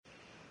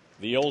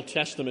The Old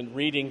Testament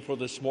reading for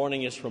this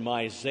morning is from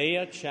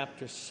Isaiah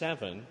chapter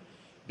 7,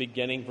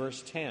 beginning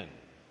verse 10.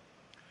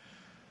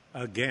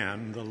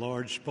 Again, the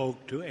Lord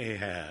spoke to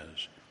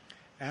Ahaz,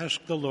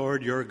 "Ask the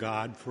Lord your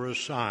God for a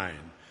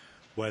sign,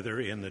 whether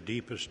in the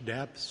deepest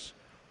depths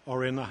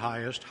or in the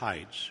highest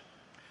heights."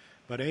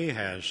 But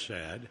Ahaz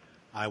said,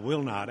 "I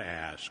will not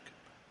ask.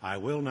 I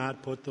will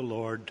not put the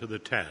Lord to the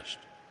test."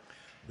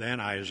 Then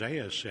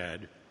Isaiah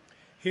said,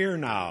 "Hear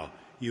now,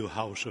 you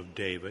house of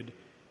David.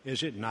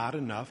 Is it not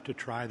enough to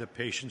try the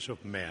patience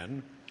of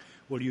men?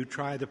 Will you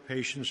try the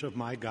patience of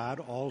my God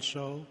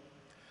also?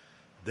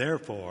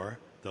 Therefore,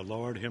 the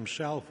Lord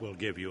himself will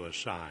give you a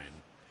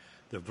sign.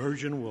 The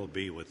virgin will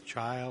be with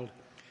child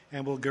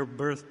and will give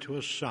birth to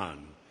a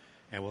son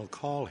and will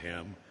call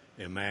him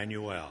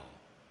Emmanuel."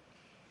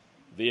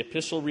 The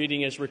epistle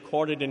reading is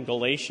recorded in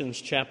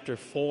Galatians chapter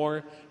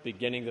 4,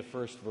 beginning the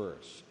first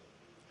verse.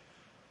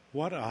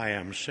 What I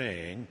am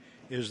saying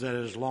is that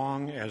as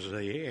long as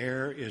the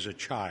heir is a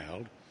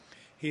child,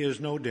 he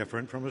is no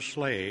different from a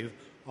slave,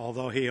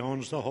 although he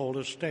owns the whole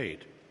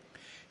estate.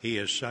 He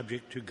is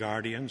subject to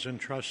guardians and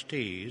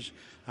trustees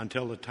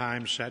until the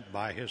time set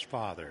by his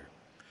father.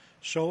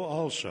 So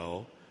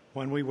also,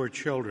 when we were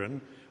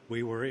children,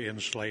 we were in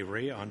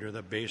slavery under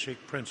the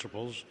basic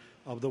principles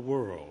of the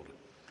world.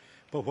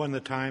 But when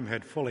the time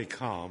had fully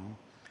come,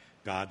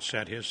 God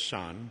sent his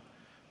Son,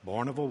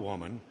 born of a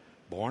woman,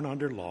 born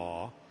under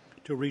law,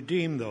 to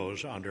redeem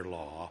those under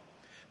law,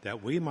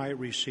 that we might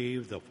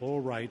receive the full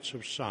rights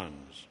of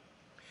sons.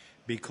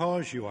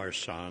 Because you are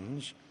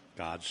sons,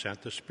 God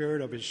sent the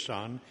Spirit of his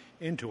Son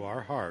into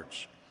our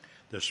hearts,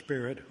 the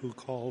Spirit who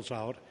calls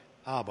out,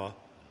 "Abba,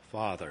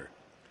 Father."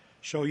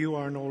 So you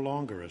are no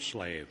longer a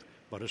slave,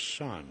 but a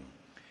son.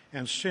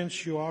 And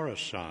since you are a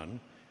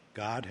son,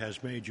 God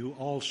has made you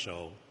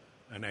also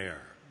an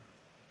heir.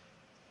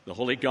 The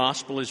Holy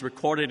Gospel is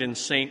recorded in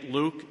St.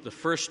 Luke, the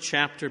first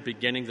chapter,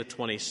 beginning the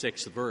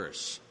 26th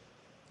verse.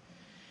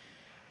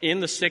 In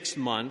the 6th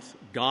month,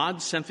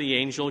 God sent the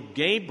angel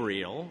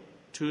Gabriel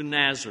to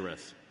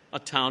Nazareth, a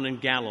town in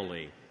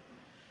Galilee,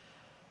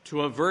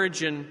 to a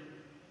virgin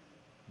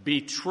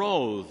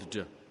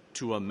betrothed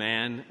to a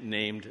man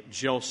named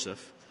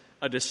Joseph,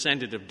 a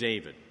descendant of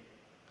David.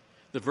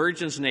 The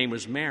virgin's name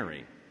was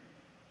Mary.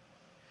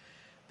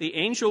 The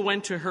angel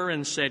went to her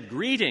and said,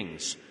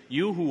 "Greetings,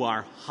 you who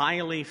are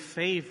highly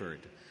favored.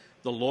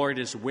 The Lord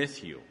is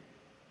with you."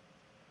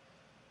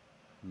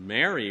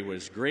 Mary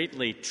was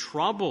greatly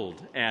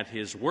troubled at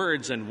his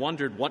words and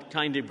wondered what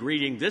kind of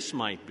greeting this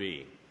might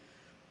be.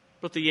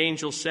 But the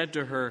angel said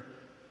to her,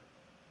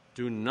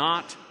 "Do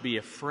not be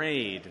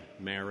afraid,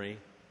 Mary.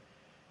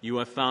 You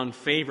have found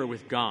favor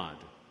with God.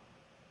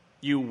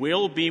 You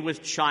will be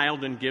with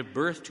child and give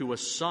birth to a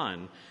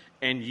son,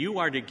 and you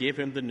are to give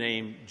him the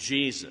name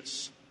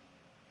Jesus.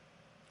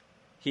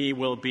 He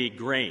will be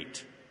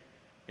great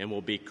and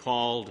will be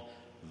called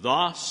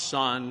the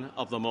Son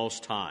of the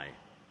Most High.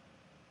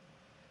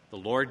 The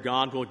Lord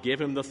God will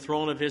give him the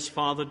throne of his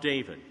father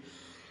David,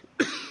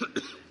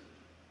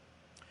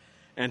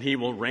 and he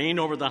will reign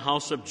over the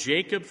house of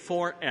Jacob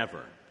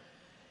forever.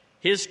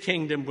 His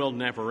kingdom will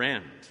never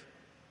end."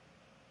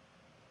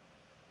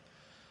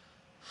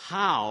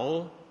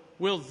 "How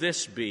will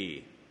this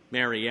be?"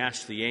 Mary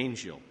asked the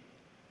angel,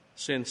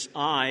 "since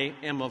I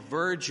am a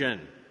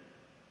virgin?"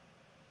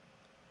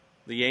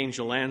 The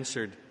angel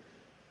answered,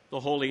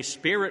 "The Holy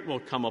Spirit will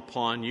come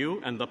upon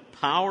you, and the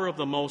power of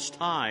the Most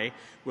High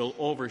will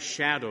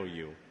overshadow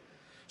you.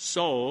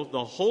 So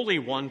the Holy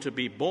One to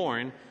be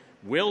born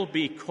will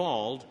be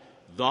called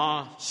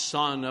the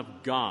Son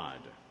of God.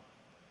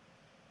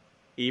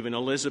 Even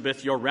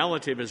Elizabeth, your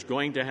relative, is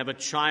going to have a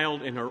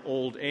child in her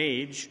old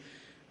age,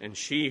 and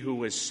she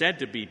who is said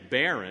to be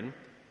barren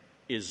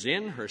is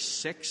in her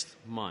 6th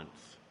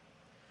month.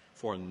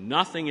 For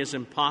nothing is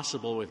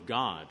impossible with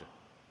God."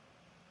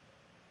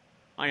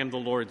 "I am the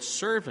Lord's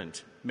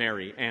servant,"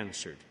 Mary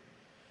answered.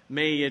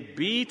 "May it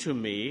be to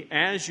me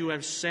as you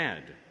have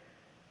said."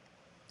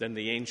 Then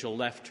the angel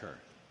left her.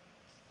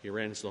 Here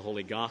ends the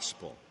Holy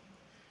Gospel.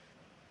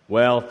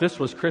 Well, if this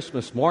was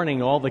Christmas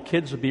morning, all the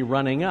kids would be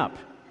running up,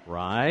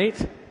 right?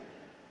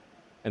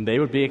 And they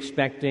would be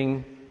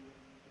expecting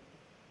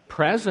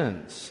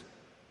presents,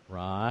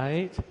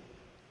 right?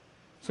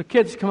 So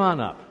kids, come on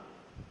up.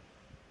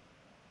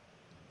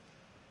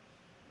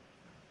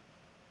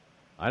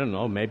 I don't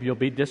know, maybe you'll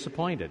be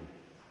disappointed.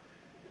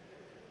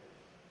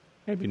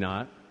 Maybe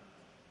not.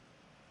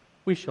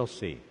 We shall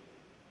see.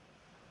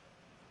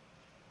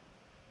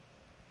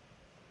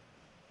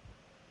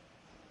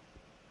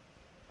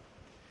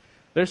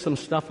 There's some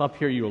stuff up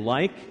here you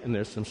like, and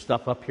there's some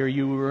stuff up here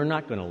you are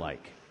not going to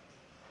like.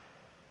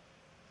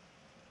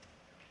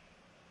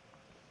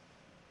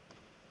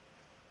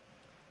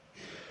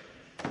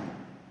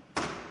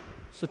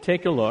 So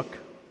take a look.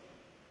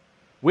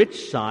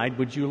 Which side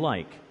would you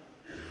like?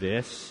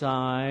 This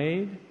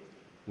side,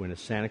 with a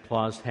Santa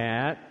Claus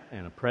hat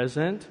and a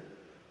present,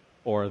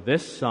 or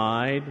this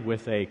side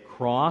with a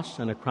cross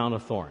and a crown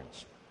of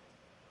thorns?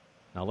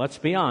 Now let's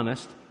be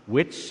honest.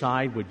 Which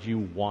side would you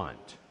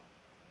want?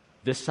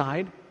 This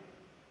side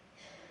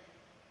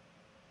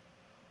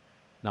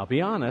Now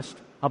be honest.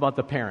 How about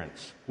the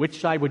parents? Which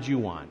side would you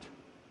want?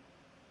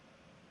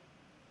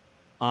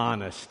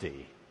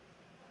 Honesty.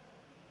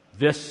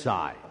 This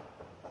side.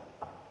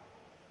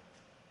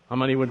 How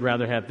many would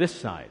rather have this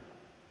side?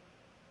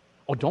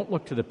 Oh, don't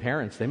look to the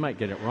parents. They might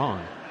get it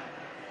wrong.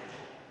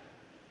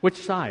 Which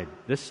side?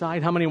 This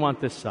side? How many want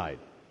this side?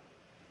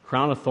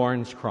 Crown of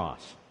thorns,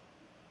 cross.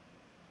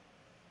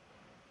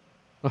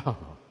 Oh,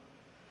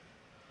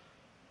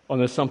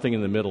 there's something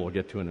in the middle we'll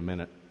get to in a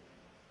minute.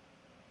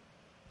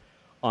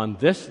 On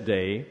this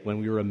day, when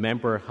we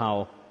remember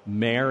how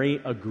Mary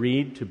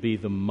agreed to be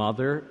the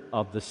mother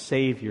of the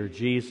Savior,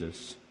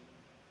 Jesus,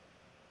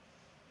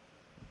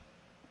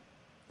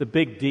 the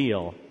big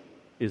deal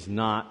is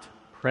not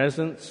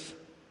presents,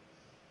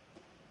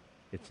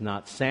 it's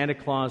not Santa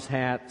Claus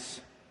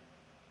hats,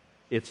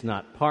 it's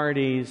not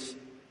parties,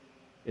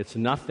 it's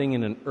nothing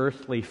in an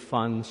earthly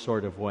fun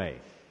sort of way.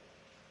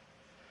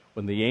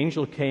 When the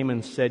angel came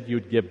and said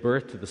you'd give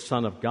birth to the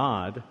Son of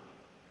God,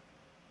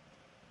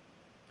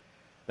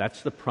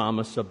 that's the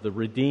promise of the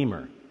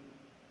Redeemer.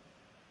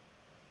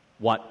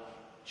 What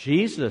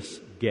Jesus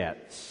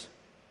gets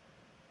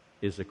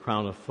is a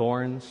crown of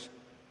thorns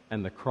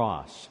and the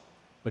cross.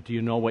 But do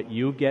you know what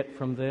you get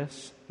from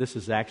this? This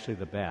is actually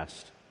the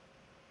best.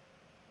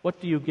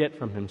 What do you get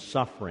from him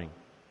suffering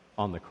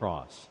on the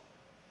cross?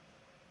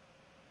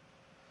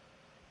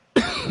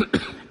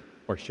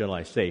 Or should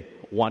I say,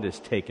 what is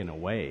taken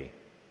away?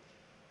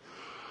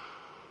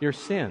 Your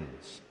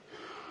sins,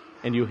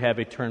 and you have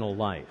eternal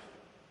life.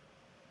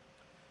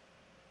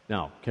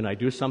 Now, can I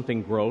do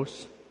something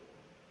gross?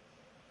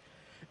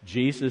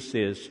 Jesus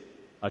is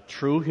a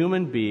true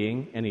human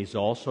being, and he's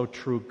also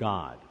true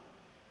God.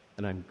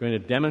 And I'm going to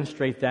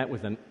demonstrate that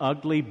with an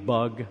ugly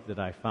bug that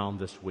I found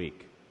this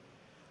week.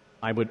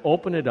 I would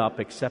open it up,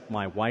 except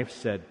my wife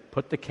said,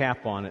 put the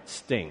cap on, it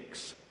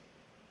stinks.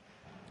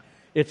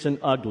 It's an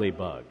ugly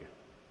bug.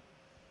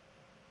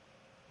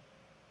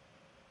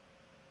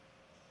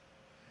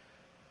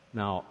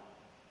 Now,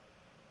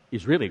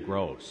 he's really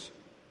gross.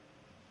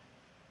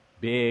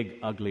 Big,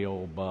 ugly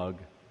old bug.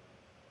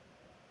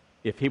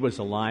 If he was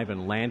alive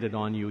and landed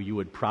on you, you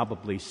would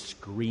probably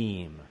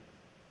scream.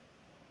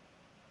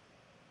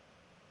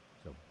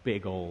 It's a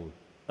big old,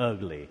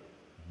 ugly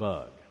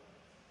bug.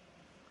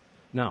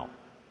 Now,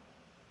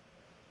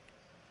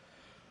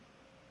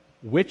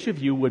 which of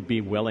you would be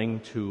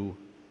willing to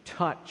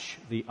touch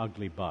the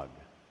ugly bug?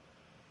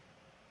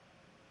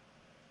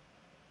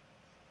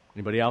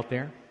 Anybody out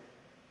there?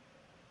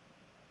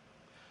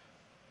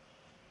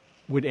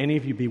 Would any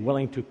of you be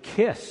willing to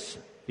kiss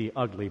the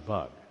ugly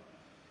bug?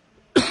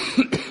 Does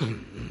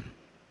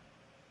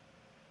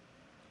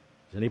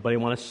anybody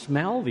want to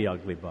smell the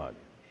ugly bug?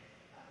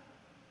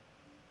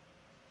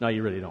 No,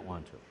 you really don't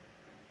want to.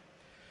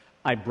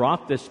 I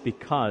brought this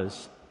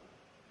because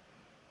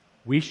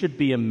we should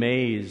be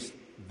amazed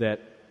that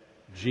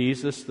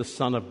Jesus, the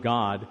Son of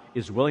God,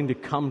 is willing to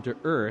come to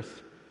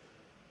earth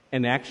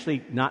and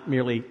actually not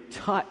merely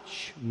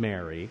touch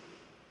Mary,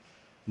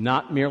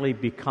 not merely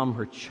become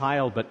her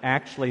child, but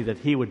actually that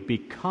he would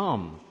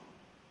become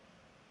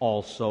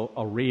also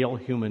a real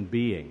human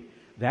being.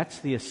 That's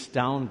the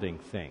astounding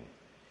thing.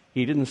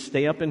 He didn't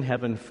stay up in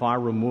heaven far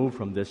removed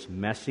from this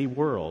messy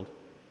world.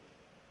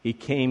 He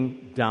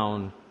came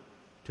down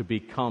to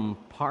become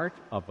part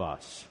of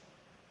us.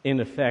 In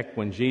effect,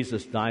 when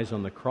Jesus dies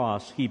on the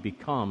cross, he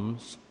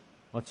becomes,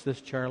 what's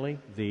this, Charlie?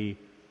 The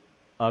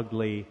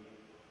ugly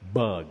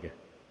bug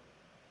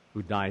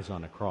who dies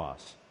on a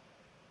cross.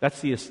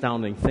 That's the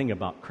astounding thing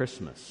about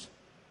Christmas.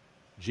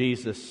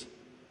 Jesus,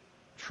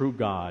 true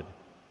God,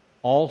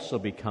 also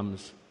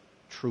becomes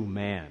true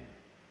man.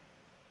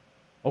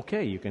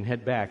 Okay, you can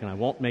head back, and I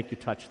won't make you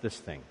touch this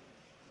thing.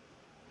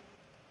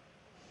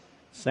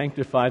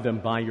 Sanctify them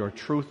by your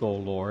truth, O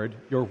Lord.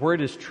 Your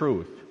word is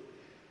truth.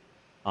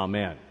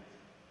 Amen.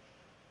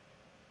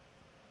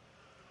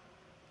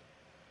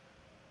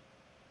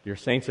 Dear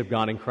saints of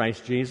God in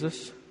Christ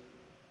Jesus,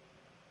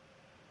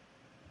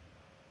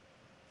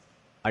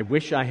 I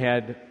wish I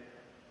had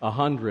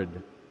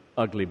 100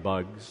 ugly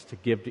bugs to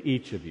give to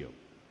each of you,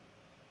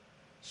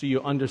 so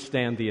you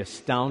understand the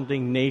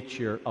astounding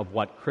nature of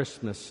what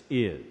Christmas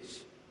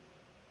is.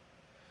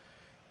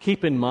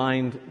 Keep in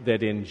mind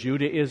that in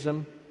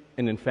Judaism,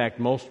 and in fact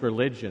most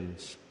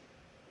religions,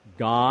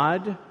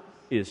 God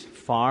is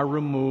far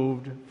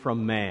removed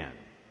from man.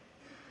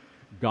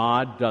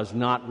 God does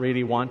not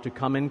really want to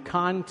come in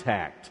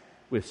contact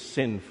with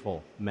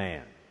sinful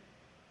man.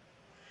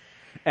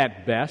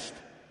 At best,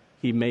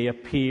 he may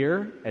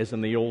appear, as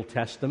in the Old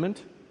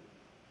Testament.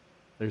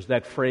 There's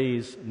that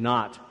phrase,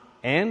 not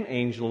an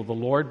angel of the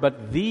Lord,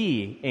 but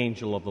the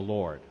angel of the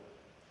Lord.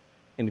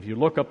 And if you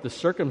look up the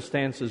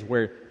circumstances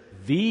where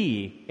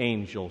the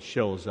angel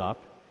shows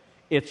up,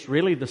 it's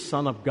really the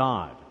Son of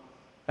God.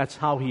 That's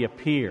how he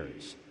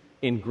appears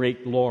in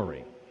great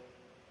glory.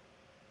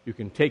 You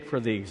can take for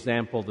the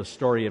example the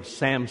story of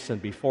Samson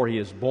before he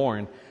is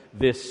born.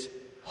 This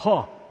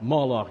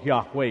Moloch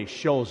Yahweh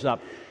shows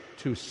up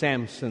to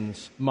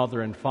Samson's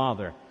mother and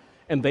father,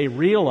 and they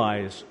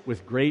realize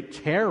with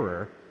great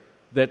terror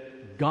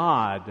that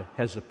God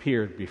has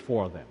appeared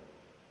before them.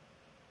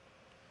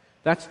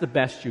 That's the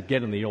best you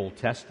get in the Old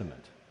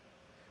Testament.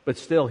 But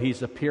still,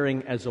 he's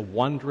appearing as a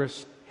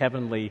wondrous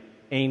heavenly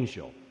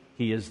angel.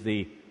 He is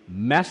the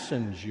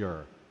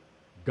messenger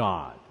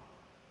God.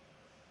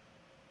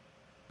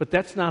 But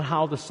that's not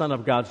how the Son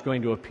of God's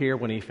going to appear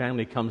when he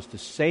finally comes to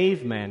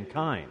save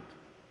mankind.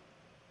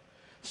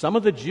 Some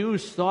of the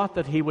Jews thought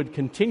that he would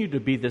continue to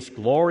be this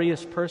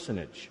glorious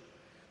personage,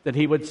 that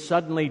he would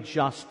suddenly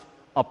just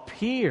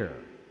appear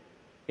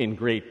in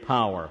great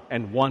power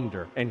and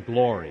wonder and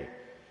glory,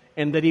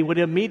 and that he would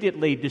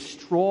immediately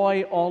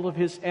destroy all of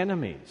his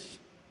enemies,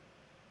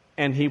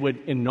 and he would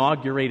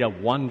inaugurate a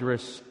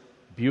wondrous,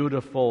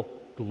 beautiful,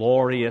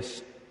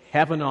 glorious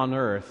heaven on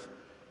earth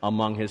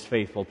among his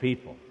faithful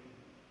people.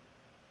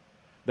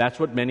 That's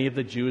what many of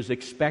the Jews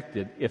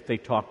expected if they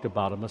talked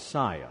about a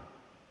Messiah.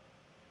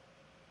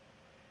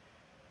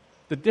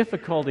 The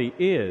difficulty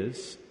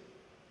is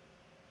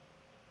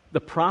the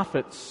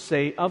prophets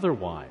say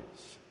otherwise.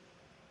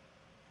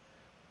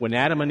 When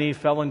Adam and Eve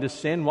fell into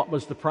sin, what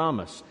was the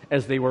promise?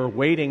 As they were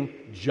awaiting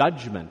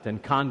judgment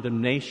and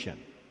condemnation,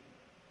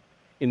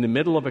 in the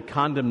middle of a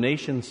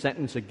condemnation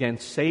sentence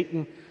against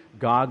Satan,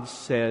 God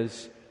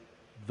says,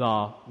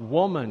 "The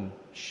woman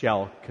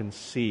shall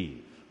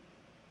conceive,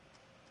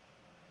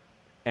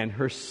 and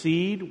her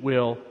seed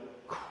will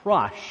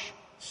crush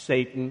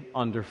Satan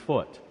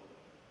underfoot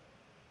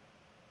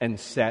and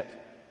set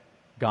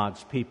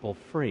God's people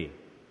free."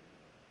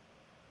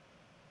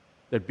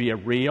 There'd be a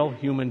real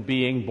human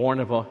being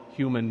born of a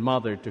human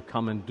mother to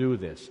come and do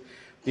this.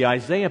 The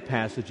Isaiah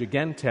passage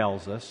again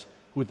tells us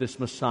who this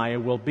Messiah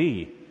will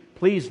be.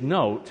 Please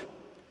note,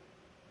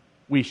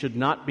 we should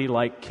not be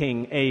like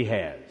King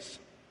Ahaz.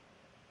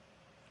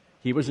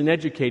 He was an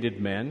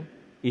educated man.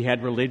 He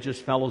had religious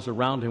fellows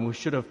around him who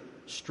should have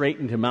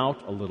straightened him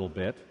out a little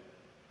bit.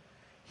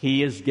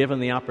 He is given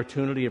the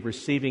opportunity of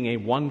receiving a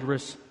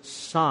wondrous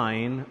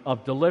sign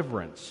of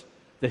deliverance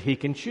that he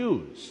can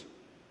choose.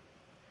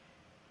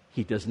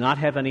 He does not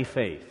have any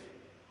faith.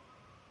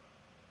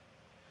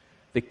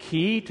 The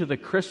key to the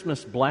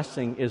Christmas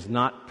blessing is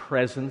not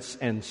presents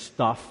and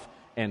stuff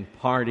and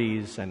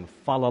parties and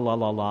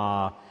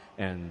fa-la-la-la-la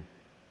and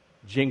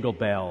jingle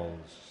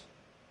bells.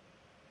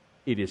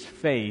 It is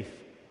faith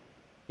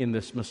in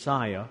this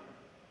Messiah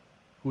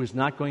who is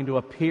not going to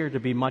appear to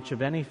be much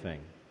of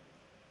anything.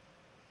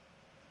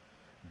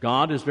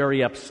 God is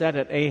very upset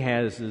at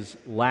Ahaz's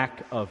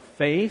lack of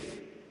faith,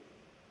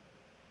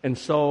 and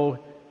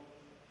so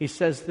he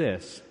says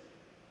this,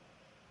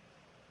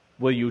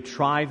 "Will you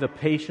try the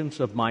patience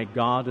of my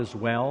God as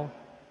well?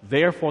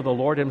 Therefore the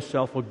Lord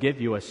himself will give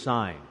you a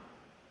sign."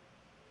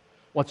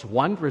 What's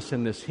wondrous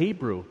in this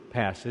Hebrew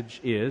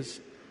passage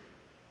is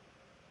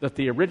that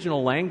the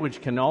original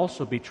language can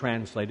also be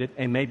translated,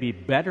 and maybe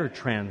better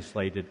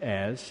translated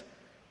as,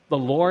 "The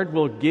Lord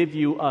will give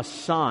you a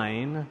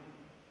sign,"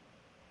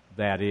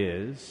 that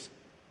is,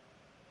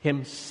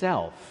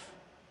 himself.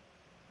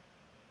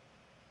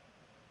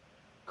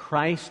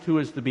 Christ, who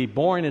is to be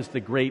born, is the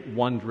great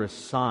wondrous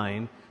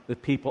sign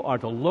that people are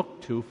to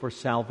look to for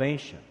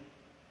salvation.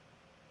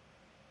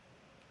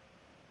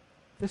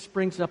 This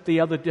brings up the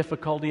other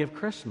difficulty of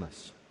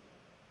Christmas.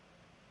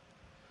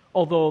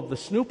 Although the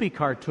Snoopy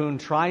cartoon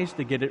tries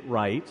to get it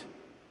right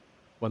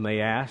when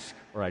they ask,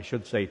 or I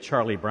should say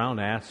Charlie Brown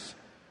asks,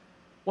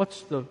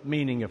 "What's the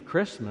meaning of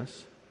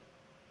Christmas?"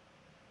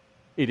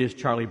 It is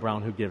Charlie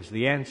Brown who gives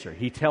the answer.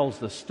 He tells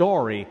the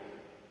story,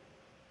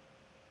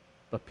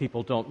 but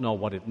people don't know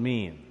what it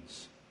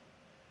means.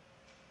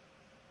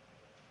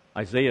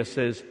 Isaiah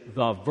says,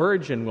 "The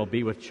virgin will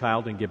be with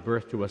child and give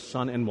birth to a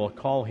son and will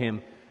call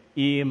him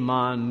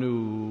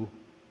Immanuel."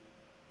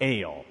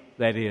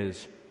 That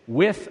is,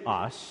 with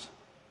us,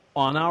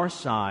 on our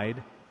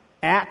side,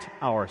 at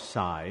our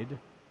side,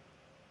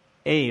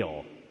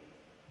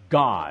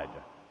 God.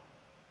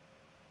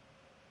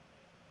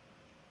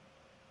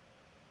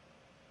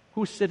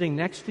 Who's sitting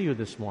next to you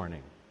this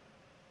morning?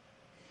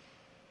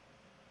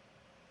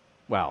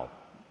 Well,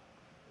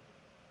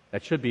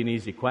 that should be an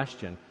easy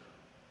question.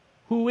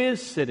 Who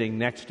is sitting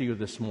next to you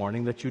this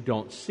morning that you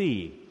don't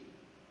see,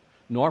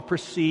 nor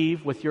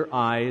perceive with your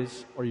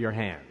eyes or your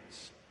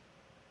hands?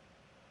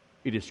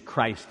 It is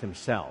Christ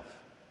himself.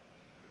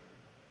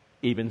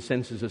 Even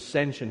since his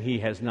ascension, he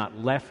has not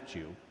left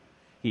you.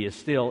 He is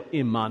still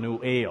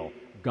Immanuel,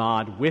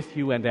 God with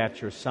you and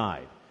at your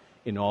side,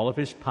 in all of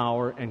his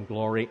power and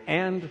glory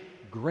and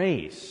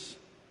grace.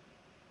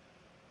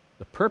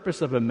 The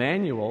purpose of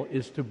Emmanuel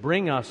is to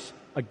bring us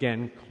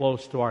again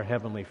close to our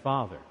Heavenly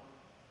Father.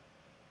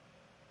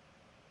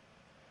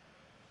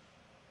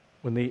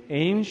 When the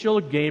angel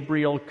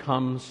Gabriel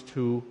comes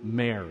to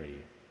Mary,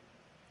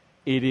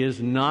 it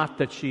is not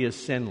that she is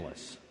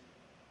sinless.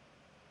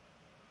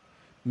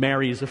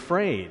 Mary is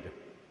afraid.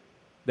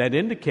 That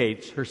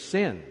indicates her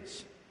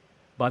sins.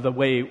 By the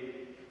way,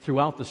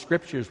 throughout the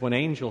Scriptures, when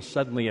angels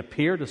suddenly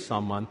appear to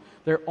someone,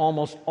 they're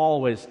almost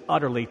always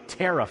utterly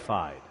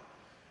terrified.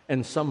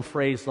 And some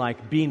phrase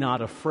like, "be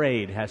not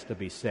afraid," has to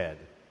be said.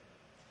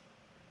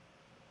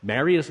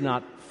 Mary is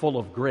not full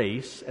of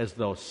grace as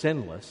though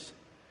sinless,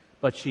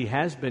 but she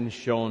has been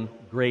shown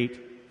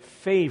great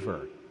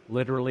favor,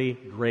 literally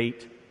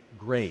great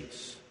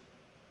grace.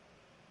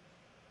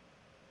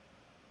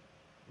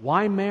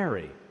 Why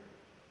Mary?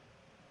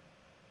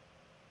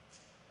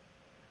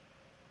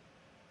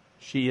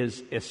 She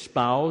is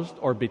espoused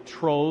or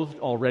betrothed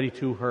already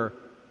to her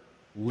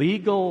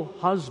legal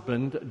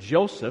husband,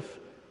 Joseph.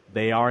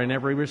 They are in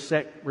every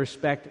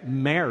respect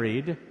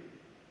married.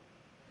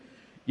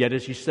 Yet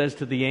as she says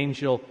to the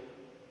angel,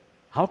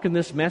 how can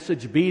this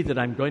message be that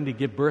I'm going to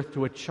give birth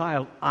to a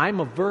child? I'm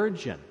a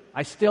virgin.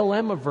 I still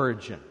am a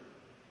virgin.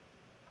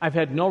 I've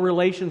had no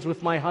relations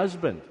with my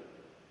husband.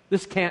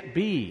 This can't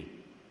be.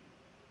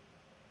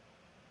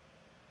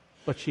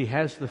 But she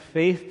has the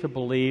faith to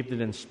believe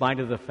that in spite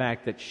of the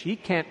fact that she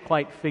can't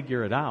quite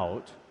figure it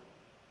out,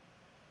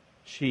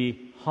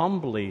 she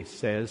humbly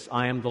says,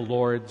 I am the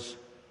Lord's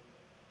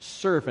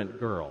servant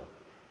girl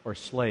or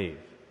slave.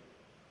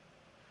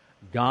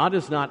 God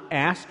is not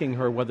asking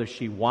her whether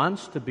she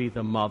wants to be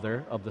the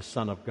mother of the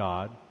Son of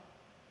God.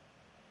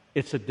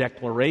 It's a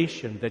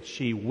declaration that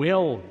she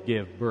will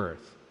give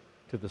birth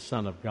to the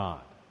Son of God.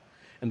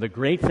 And the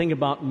great thing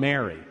about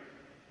Mary,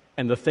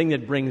 and the thing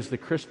that brings the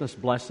Christmas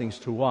blessings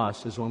to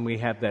us, is when we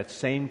have that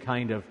same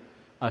kind of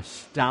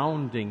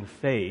astounding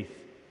faith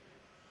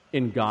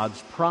in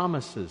God's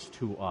promises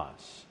to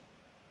us.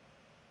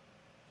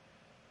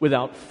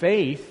 Without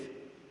faith,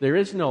 there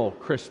is no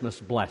Christmas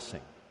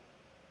blessing.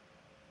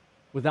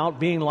 Without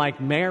being like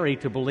Mary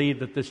to believe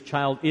that this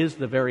child is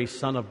the very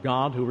Son of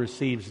God who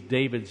receives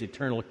David's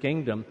eternal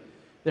kingdom,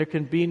 there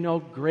can be no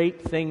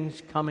great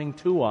things coming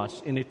to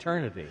us in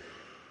eternity.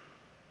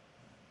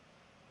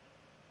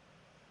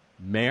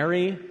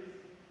 Mary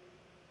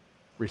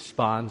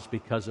responds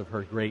because of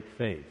her great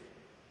faith.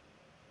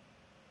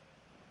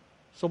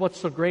 So what's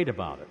so great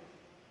about it?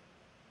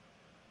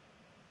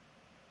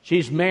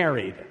 She's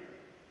married.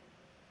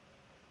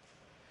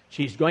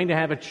 She's going to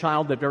have a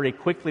child that very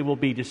quickly will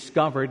be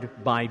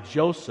discovered by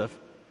Joseph,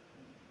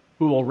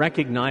 who will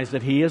recognize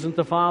that he isn't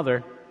the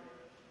father.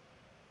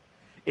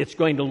 It's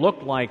going to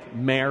look like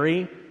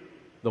Mary,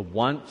 the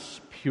once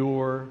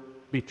pure,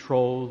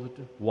 betrothed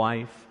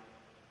wife.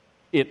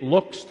 It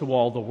looks to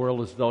all the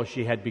world as though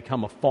she had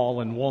become a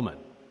fallen woman.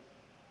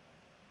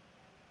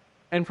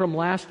 And from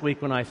last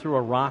week when I threw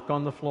a rock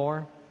on the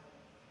floor,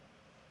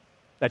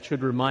 that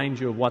should remind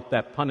you of what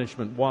that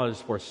punishment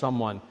was for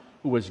someone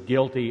who was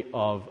guilty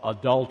of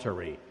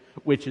adultery,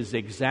 which is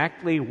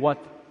exactly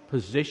what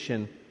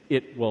position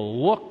it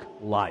will look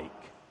like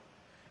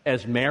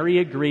as Mary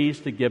agrees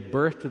to give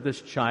birth to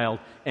this child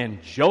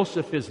and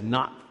Joseph is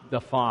not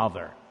the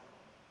father.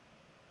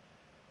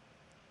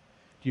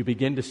 Do you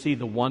begin to see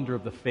the wonder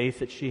of the faith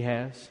that she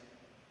has?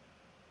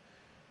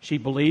 She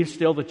believes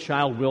still the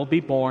child will be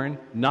born.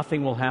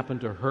 Nothing will happen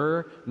to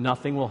her.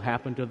 Nothing will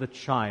happen to the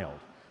child.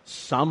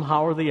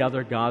 Somehow or the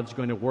other, God's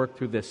going to work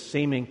through this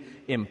seeming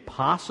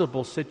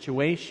impossible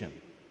situation,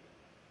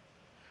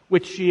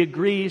 which she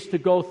agrees to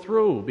go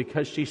through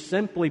because she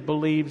simply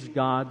believes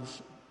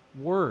God's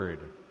word.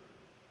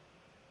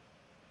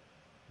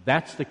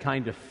 That's the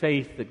kind of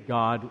faith that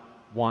God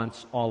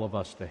wants all of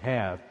us to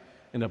have.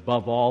 And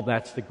above all,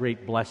 that's the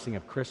great blessing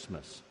of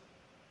Christmas.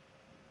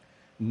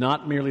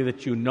 Not merely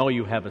that you know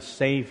you have a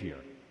Savior,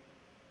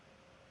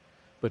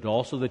 but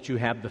also that you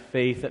have the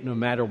faith that no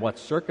matter what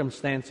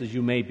circumstances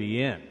you may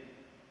be in,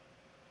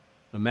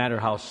 no matter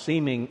how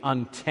seeming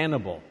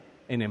untenable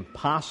and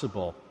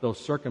impossible those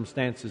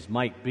circumstances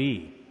might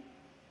be,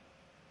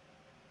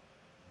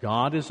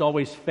 God is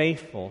always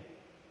faithful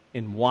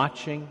in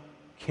watching,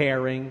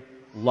 caring,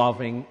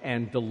 loving,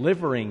 and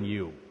delivering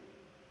you.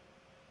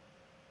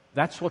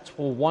 That's what's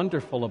so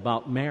wonderful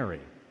about Mary.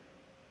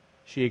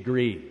 She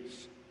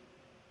agrees.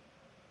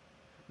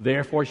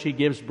 Therefore, she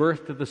gives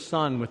birth to the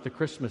Son with the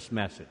Christmas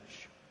message.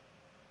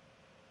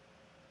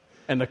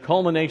 And the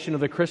culmination of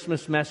the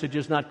Christmas message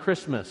is not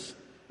Christmas,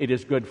 it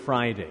is Good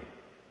Friday.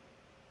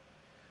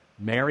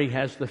 Mary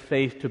has the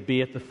faith to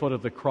be at the foot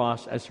of the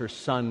cross as her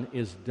son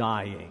is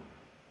dying.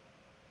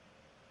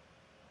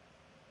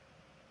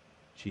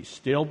 She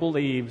still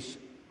believes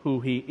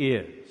who he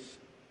is.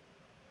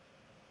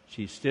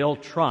 She still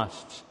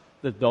trusts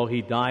that though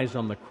he dies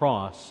on the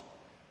cross,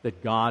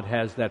 that God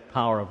has that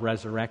power of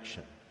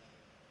resurrection.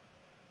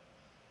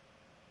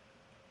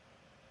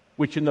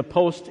 Which in the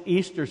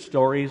post-Easter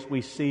stories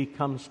we see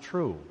comes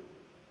true.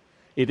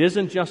 It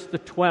isn't just the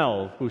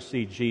 12 who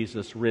see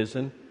Jesus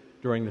risen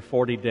during the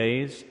 40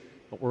 days,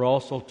 but we're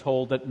also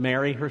told that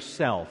Mary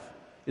herself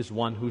is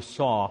one who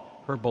saw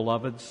her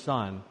beloved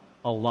Son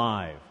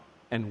alive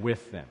and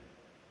with them.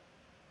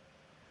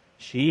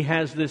 She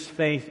has this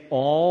faith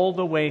all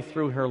the way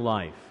through her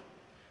life.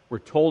 We're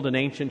told in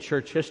ancient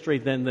church history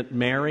then that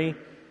Mary,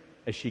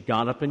 as she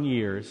got up in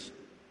years,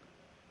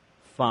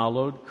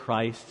 followed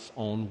Christ's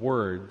own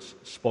words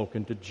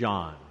spoken to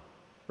John.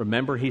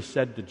 Remember, he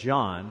said to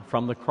John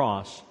from the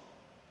cross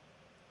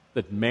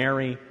that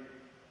Mary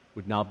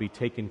would now be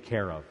taken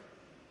care of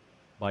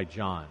by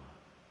John.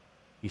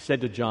 He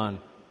said to John,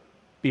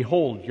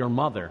 "Behold your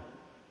mother."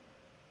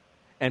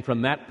 And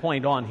from that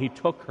point on, he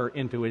took her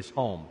into his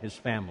home, his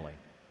family.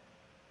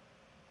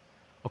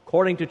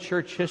 According to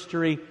church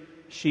history,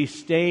 she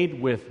stayed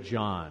with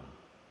John.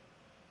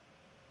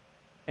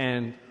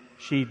 And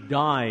she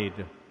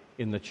died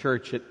in the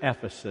church at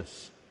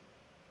Ephesus,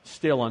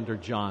 still under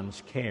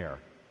John's care,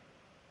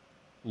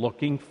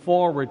 looking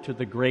forward to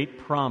the great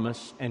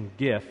promise and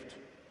gift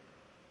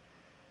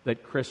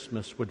that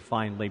Christmas would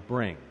finally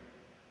bring.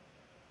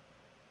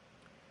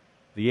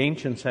 The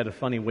ancients had a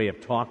funny way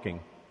of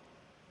talking.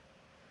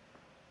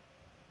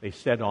 They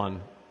said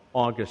on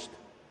August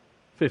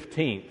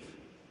 15th,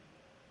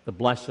 the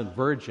Blessed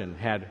Virgin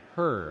had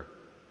her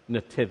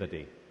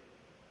nativity.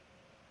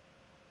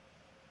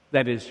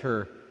 That is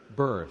her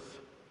birth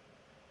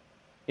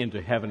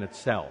into heaven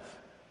itself.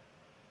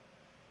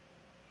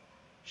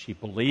 She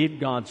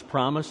believed God's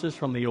promises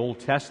from the Old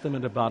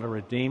Testament about a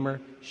Redeemer.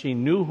 She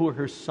knew who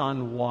her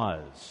Son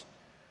was.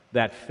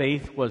 That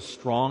faith was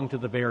strong to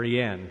the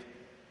very end.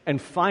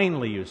 And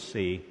finally, you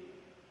see,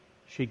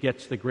 she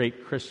gets the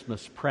great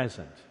Christmas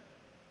present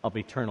of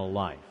eternal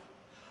life.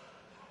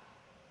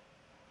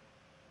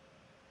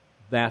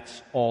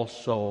 That's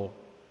also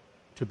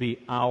to be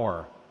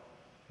our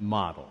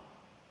model.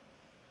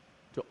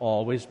 To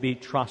always be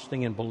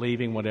trusting and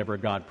believing whatever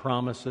God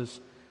promises.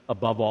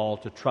 Above all,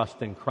 to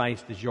trust in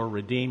Christ as your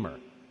Redeemer,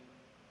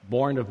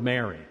 born of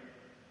Mary,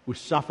 who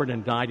suffered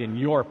and died in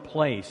your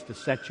place to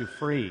set you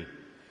free.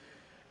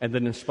 And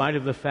that in spite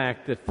of the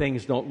fact that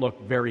things don't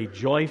look very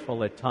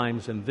joyful at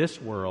times in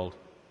this world,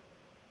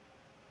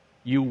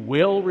 you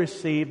will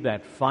receive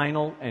that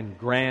final and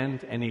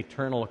grand and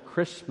eternal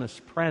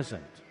Christmas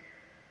present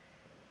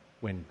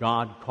when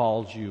God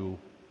calls you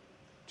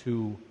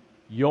to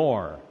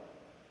your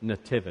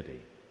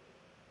nativity.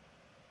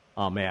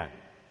 Amen.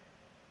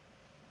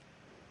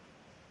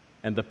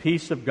 And the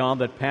peace of God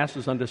that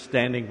passes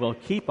understanding will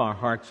keep our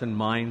hearts and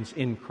minds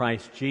in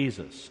Christ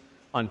Jesus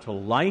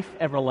until life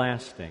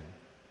everlasting.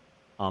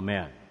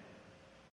 Amen.